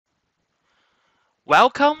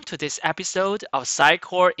Welcome to this episode of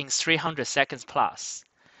Sitecore in 300 Seconds Plus.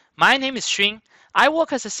 My name is Xun. I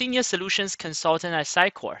work as a Senior Solutions Consultant at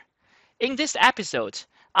Sitecore. In this episode,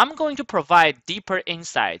 I'm going to provide deeper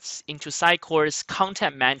insights into Sitecore's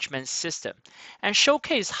content management system and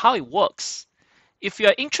showcase how it works. If you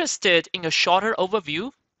are interested in a shorter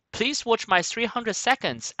overview, please watch my 300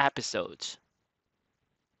 Seconds episode.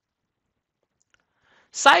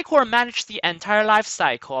 Sitecore manages the entire life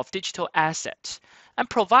cycle of digital assets and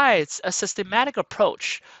provides a systematic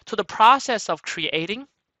approach to the process of creating,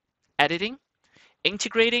 editing,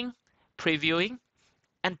 integrating, previewing,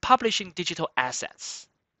 and publishing digital assets.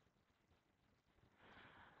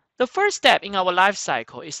 The first step in our life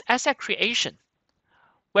cycle is asset creation,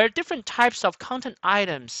 where different types of content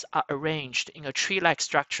items are arranged in a tree-like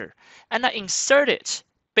structure and are inserted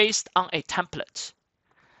based on a template.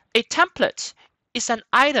 A template is an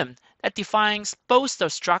item that defines both the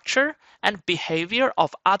structure and behavior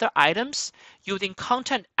of other items using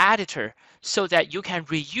content editor so that you can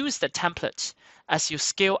reuse the template as you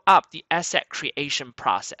scale up the asset creation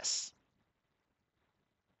process.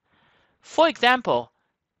 For example,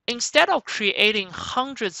 instead of creating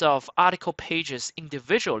hundreds of article pages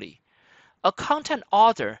individually, a content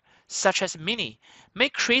author such as Minnie may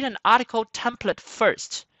create an article template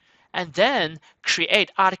first and then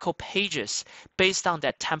create article pages based on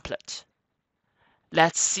that template.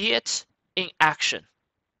 Let's see it in action.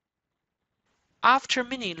 After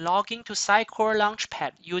Minnie logging to Sitecore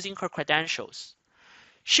Launchpad using her credentials,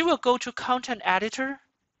 she will go to Content Editor,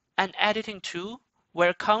 an editing tool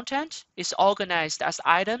where content is organized as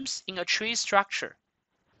items in a tree structure.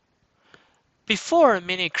 Before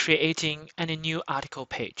Minnie creating any new article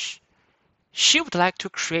page, she would like to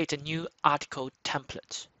create a new article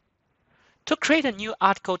template. To create a new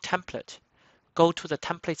article template, go to the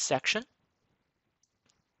Template section,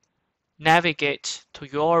 navigate to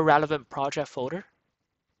your relevant project folder,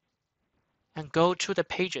 and go to the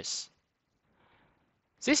Pages.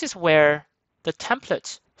 This is where the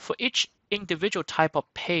template for each individual type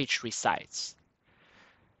of page resides.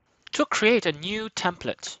 To create a new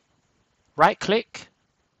template, right-click,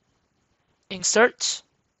 Insert,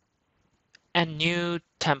 and New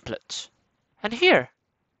Template. And here,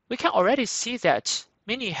 we can already see that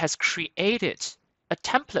Minnie has created a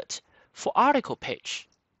template for article page.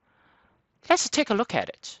 Let's take a look at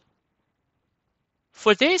it.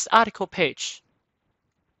 For this article page,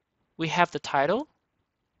 we have the title,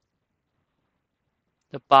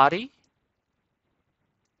 the body,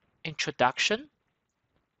 introduction,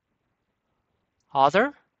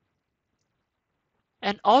 author,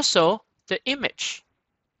 and also the image.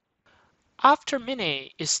 After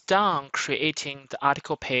Minnie is done creating the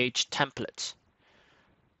article page template,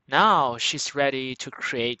 now she's ready to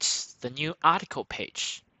create the new article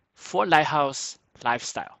page for Lighthouse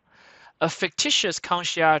Lifestyle, a fictitious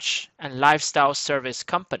concierge and lifestyle service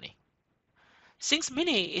company. Since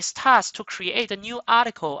Minnie is tasked to create a new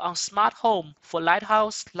article on smart home for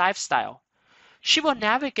Lighthouse Lifestyle, she will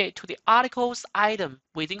navigate to the article's item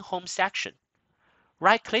within Home section.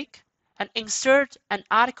 Right-click and insert an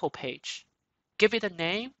article page. Give it a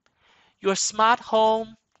name, your smart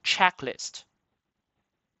home checklist.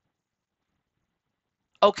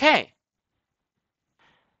 Okay.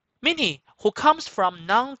 Minnie, who comes from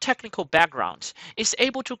non-technical background, is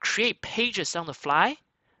able to create pages on the fly.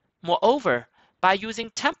 Moreover, by using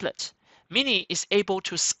template, Minnie is able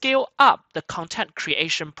to scale up the content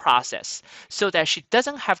creation process so that she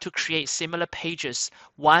doesn't have to create similar pages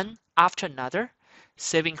one after another,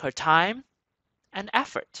 saving her time and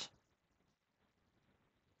effort.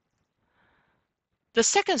 The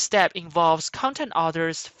second step involves content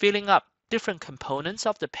authors filling up different components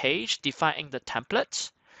of the page defined in the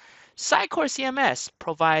template. Sitecore CMS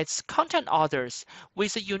provides content authors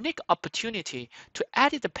with a unique opportunity to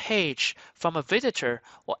edit the page from a visitor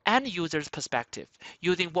or end user's perspective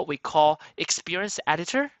using what we call Experience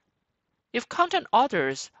Editor. If content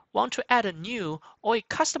authors want to add a new or a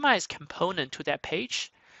customized component to their page,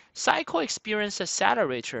 Sitecore Experience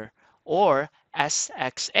Accelerator, or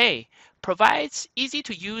SXA, provides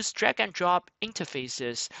easy-to-use drag-and-drop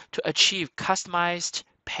interfaces to achieve customized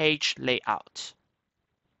page layout.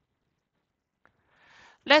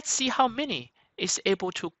 Let's see how Minnie is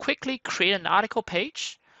able to quickly create an article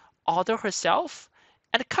page, author herself,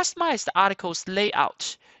 and customize the article's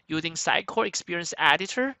layout using Sitecore Experience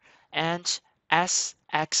Editor and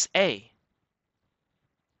SXA.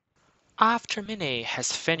 After Minnie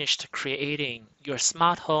has finished creating your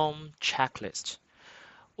smart home checklist,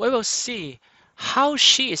 we will see how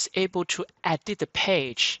she is able to edit the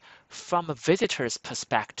page from a visitor's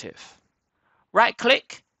perspective.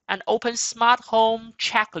 Right-click and open Smart Home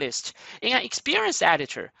Checklist in an Experience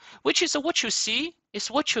Editor, which is a what you see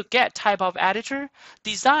is what you get type of editor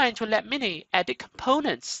designed to let Minnie edit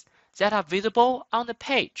components that are visible on the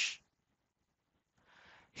page.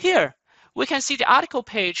 Here, we can see the article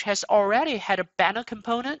page has already had a banner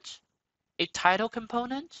component, a title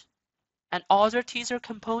component, an author teaser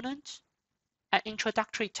component, an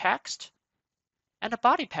introductory text, and a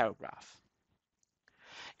body paragraph.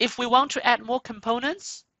 If we want to add more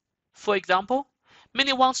components, for example,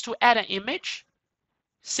 Minnie wants to add an image,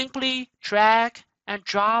 simply drag and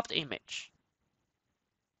drop the image.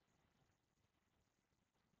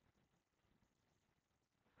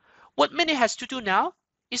 What Minnie has to do now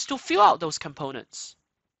is to fill out those components.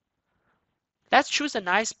 Let's choose a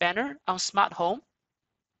nice banner on Smart Home.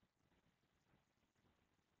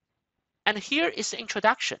 And here is the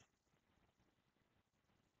introduction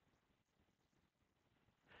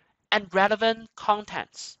and relevant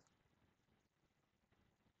contents.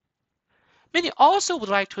 Minnie also would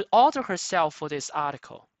like to author herself for this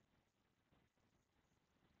article.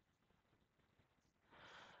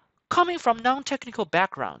 Coming from non-technical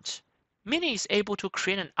background, Minnie is able to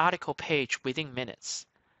create an article page within minutes.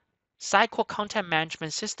 Sitecore Content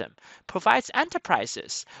Management System provides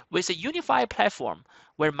enterprises with a unified platform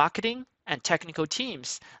where marketing and technical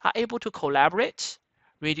teams are able to collaborate,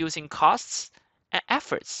 reducing costs and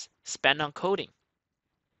efforts spent on coding.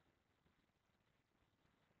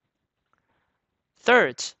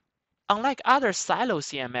 Third, unlike other silo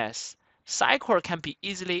CMS, Sitecore can be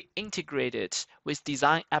easily integrated with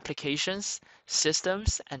design applications,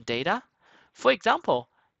 systems, and data. For example,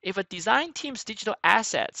 if a design team's digital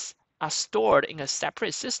assets are stored in a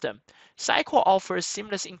separate system, Sitecore offers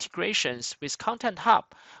seamless integrations with Content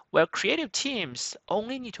Hub, where creative teams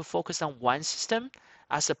only need to focus on one system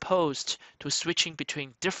as opposed to switching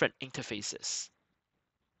between different interfaces.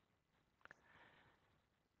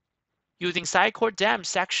 Using Sitecore DAM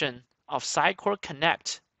section of Sitecore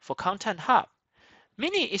Connect for Content Hub,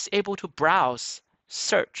 Minnie is able to browse,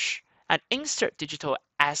 search, and insert digital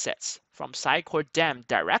assets from Sitecore DAM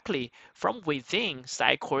directly from within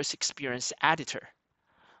Sitecore's Experience Editor.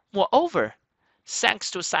 Moreover,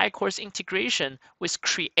 thanks to Sitecore's integration with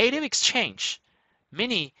Creative Exchange,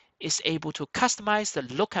 Minnie is able to customize the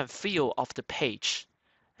look and feel of the page.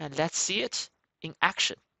 And let's see it in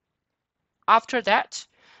action. After that,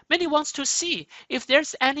 Minnie wants to see if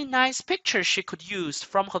there's any nice picture she could use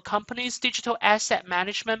from her company's digital asset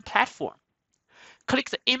management platform. Click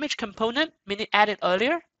the image component Minnie added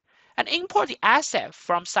earlier and import the asset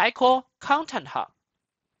from Sitecore Content Hub.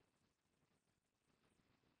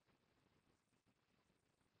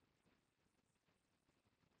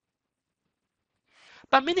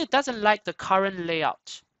 But Minnie doesn't like the current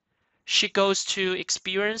layout. She goes to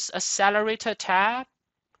Experience Accelerator tab,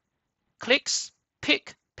 clicks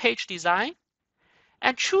Pick Page Design,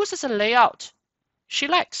 and chooses a layout she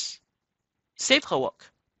likes. Save her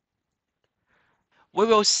work. We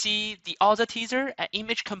will see the author teaser and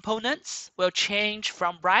image components will change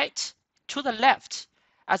from right to the left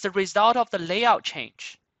as a result of the layout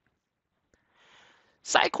change.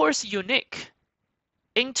 Sitecore's unique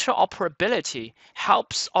interoperability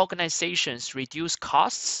helps organizations reduce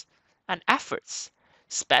costs and efforts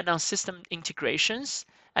spent on system integrations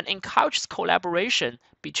and encourages collaboration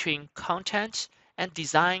between content and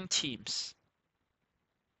design teams.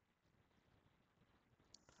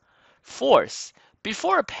 Fourth,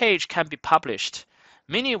 before a page can be published,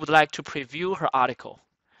 Minnie would like to preview her article.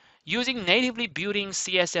 Using natively built-in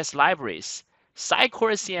CSS libraries,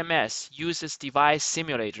 Sitecore CMS uses Device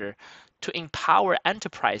Simulator to empower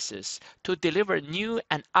enterprises to deliver new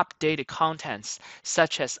and updated contents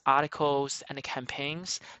such as articles and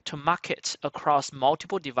campaigns to market across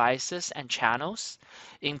multiple devices and channels,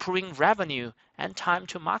 improving revenue and time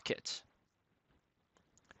to market.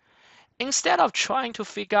 Instead of trying to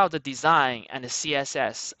figure out the design and the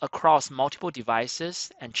CSS across multiple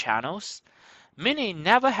devices and channels, Minnie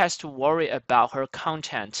never has to worry about her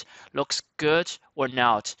content looks good or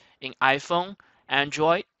not in iPhone,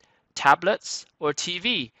 Android, tablets, or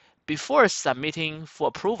TV before submitting for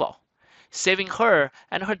approval, saving her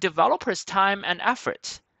and her developers time and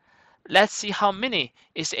effort. Let's see how Minnie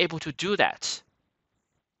is able to do that.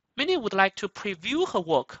 Minnie would like to preview her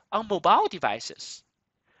work on mobile devices.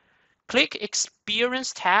 Click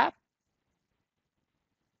Experience tab,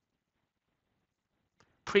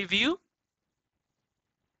 Preview,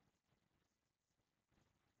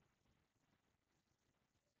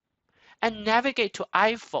 and navigate to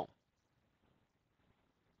iPhone.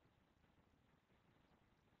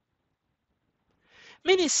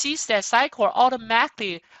 Minnie sees that Sitecore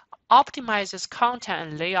automatically optimizes content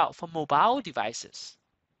and layout for mobile devices.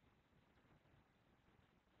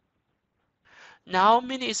 Now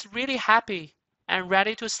Minnie is really happy and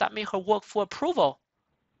ready to submit her work for approval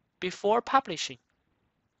before publishing.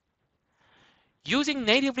 Using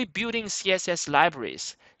natively built-in CSS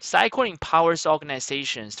libraries, Sitecore empowers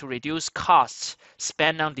organizations to reduce costs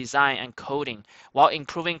spent on design and coding while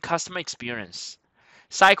improving customer experience.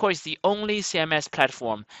 Sitecore is the only CMS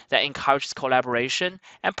platform that encourages collaboration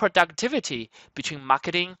and productivity between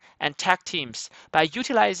marketing and tech teams by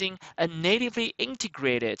utilizing a natively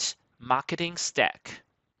integrated marketing stack.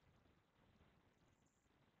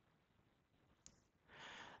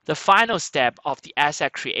 The final step of the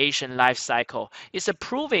asset creation lifecycle is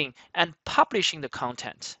approving and publishing the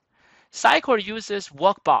content. Sitecore uses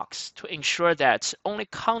Workbox to ensure that only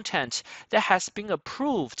content that has been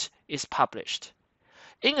approved is published.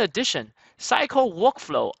 In addition, Sitecore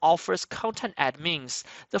Workflow offers content admins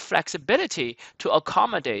the flexibility to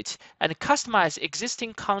accommodate and customize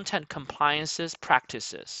existing content compliance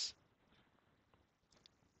practices.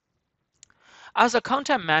 As a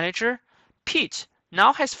content manager, Pete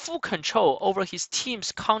now has full control over his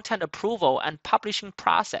team's content approval and publishing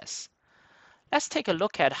process. Let's take a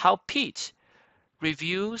look at how Pete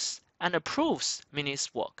reviews and approves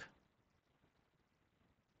Minnie's work.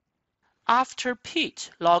 After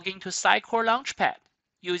Pete logging to Sitecore Launchpad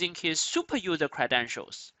using his super user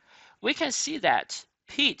credentials, we can see that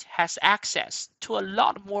Pete has access to a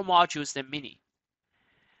lot more modules than Minnie.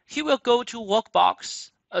 He will go to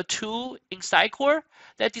Workbox, a tool in Sitecore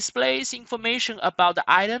that displays information about the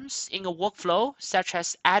items in a workflow, such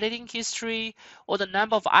as editing history or the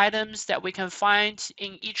number of items that we can find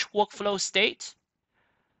in each workflow state.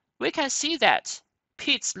 We can see that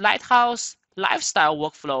Pete's Lighthouse Lifestyle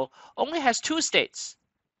workflow only has two states.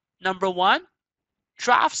 Number 1,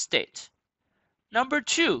 draft state. Number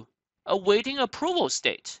 2, awaiting approval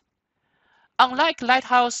state. Unlike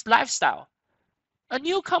Lighthouse Lifestyle, a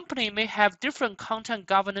new company may have different content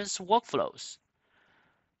governance workflows.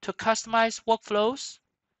 To customize workflows,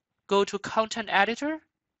 go to Content Editor,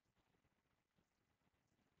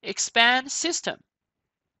 expand System.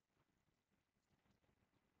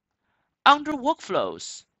 Under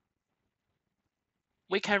Workflows,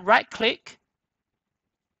 we can right-click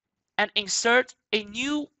and insert a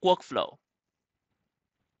new workflow.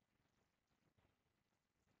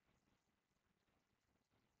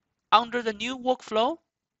 Under the new workflow,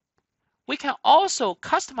 we can also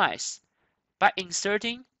customize by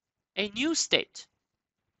inserting a new state.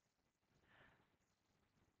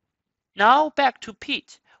 Now back to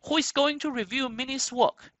Pete, who is going to review Minnie's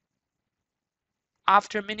work.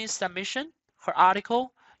 After Minnie's submission, her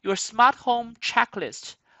article, Your Smart Home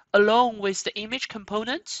Checklist, along with the image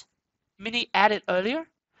component Minnie added earlier,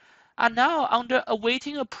 are now under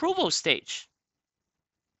awaiting approval stage.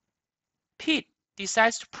 Pete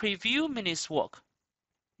decides to preview Minnie's work.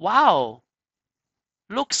 Wow,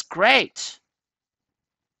 looks great.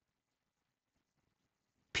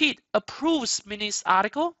 Pete approves Minnie's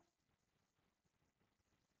article.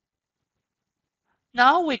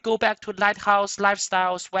 Now we go back to Lighthouse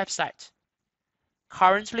Lifestyle's website.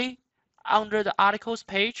 Currently, under the articles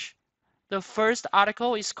page, the first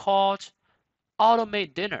article is called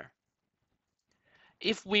Automate Dinner.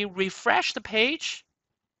 If we refresh the page,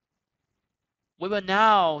 we will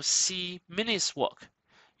now see Minnie's work,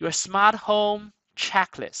 Your Smart Home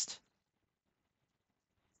Checklist.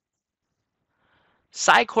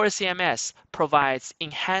 Sitecore CMS provides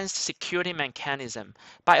enhanced security mechanism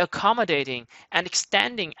by accommodating and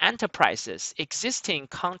extending enterprises' existing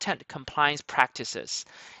content compliance practices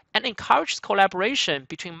and encourages collaboration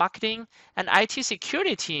between marketing and IT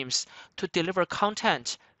security teams to deliver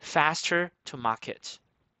content faster to market.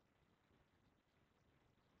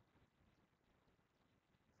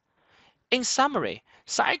 In summary,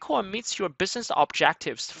 Sitecore meets your business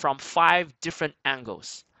objectives from 5 different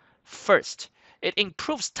angles. First, it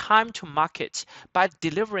improves time to market by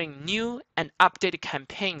delivering new and updated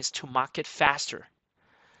campaigns to market faster.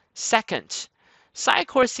 Second,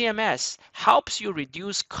 Sitecore CMS helps you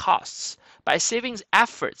reduce costs by saving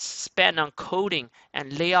efforts spent on coding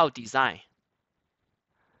and layout design.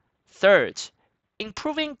 Third,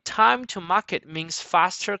 improving time to market means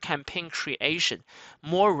faster campaign creation,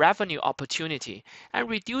 more revenue opportunity, and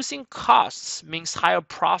reducing costs means higher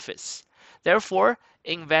profits. Therefore,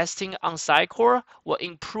 investing on Sitecore will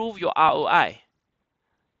improve your ROI.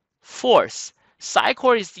 Fourth,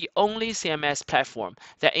 Sitecore is the only CMS platform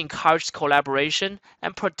that encourages collaboration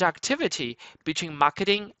and productivity between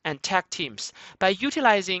marketing and tech teams by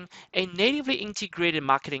utilizing a natively integrated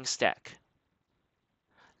marketing stack.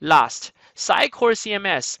 Last, Sitecore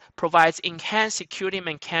CMS provides enhanced security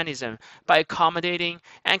mechanism by accommodating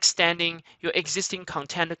and extending your existing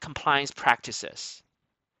content compliance practices.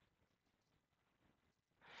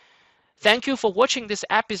 Thank you for watching this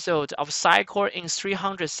episode of Sitecore in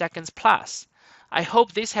 300 Seconds Plus. I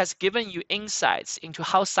hope this has given you insights into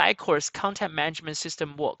how Sitecore's content management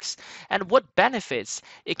system works and what benefits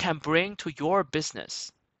it can bring to your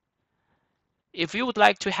business. If you would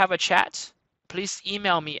like to have a chat, please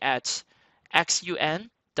email me at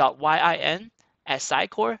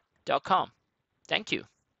xun.yin@sitecore.com. Thank you.